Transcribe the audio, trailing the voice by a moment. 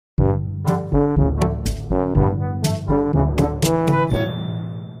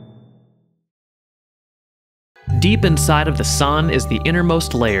Deep inside of the Sun is the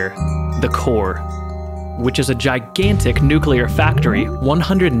innermost layer, the core, which is a gigantic nuclear factory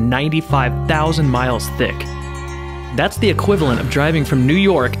 195,000 miles thick. That's the equivalent of driving from New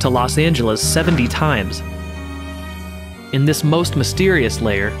York to Los Angeles 70 times. In this most mysterious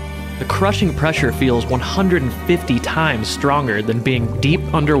layer, the crushing pressure feels 150 times stronger than being deep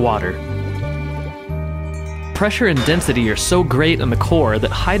underwater. Pressure and density are so great in the core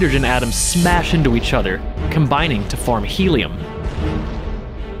that hydrogen atoms smash into each other, combining to form helium.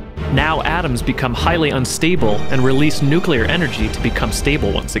 Now atoms become highly unstable and release nuclear energy to become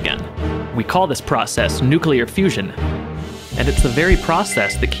stable once again. We call this process nuclear fusion, and it's the very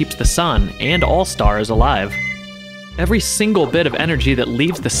process that keeps the Sun and all stars alive. Every single bit of energy that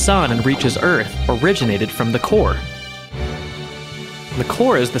leaves the Sun and reaches Earth originated from the core. The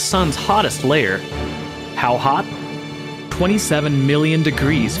core is the Sun's hottest layer. How hot? 27 million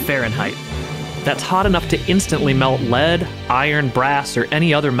degrees Fahrenheit. That's hot enough to instantly melt lead, iron, brass, or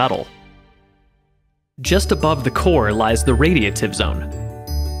any other metal. Just above the core lies the radiative zone.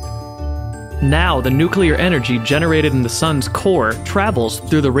 Now, the nuclear energy generated in the Sun's core travels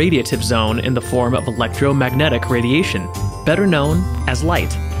through the radiative zone in the form of electromagnetic radiation, better known as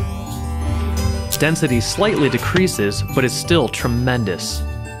light. Density slightly decreases, but is still tremendous.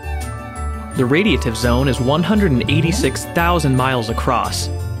 The radiative zone is 186,000 miles across.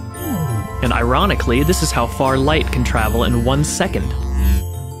 And ironically, this is how far light can travel in 1 second.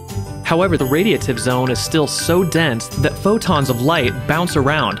 However, the radiative zone is still so dense that photons of light bounce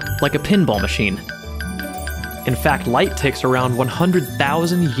around like a pinball machine. In fact, light takes around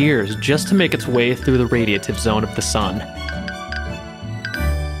 100,000 years just to make its way through the radiative zone of the Sun.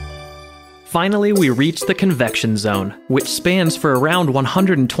 Finally, we reach the convection zone, which spans for around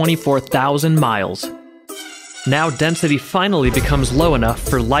 124,000 miles. Now density finally becomes low enough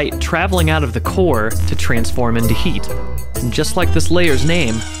for light traveling out of the core to transform into heat. And just like this layer's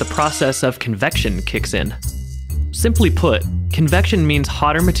name, the process of convection kicks in. Simply put, convection means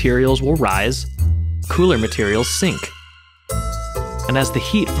hotter materials will rise, cooler materials sink. And as the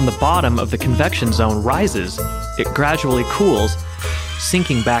heat from the bottom of the convection zone rises, it gradually cools,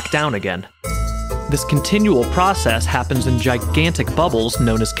 sinking back down again. This continual process happens in gigantic bubbles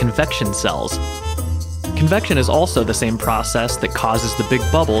known as convection cells. Convection is also the same process that causes the big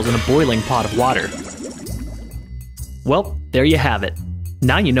bubbles in a boiling pot of water. Well, there you have it.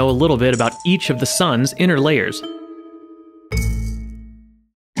 Now you know a little bit about each of the Sun's inner layers.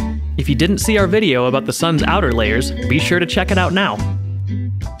 If you didn't see our video about the Sun's outer layers, be sure to check it out now.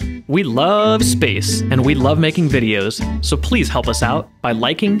 We love space, and we love making videos, so please help us out by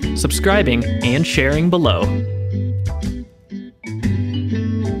liking, subscribing, and sharing below.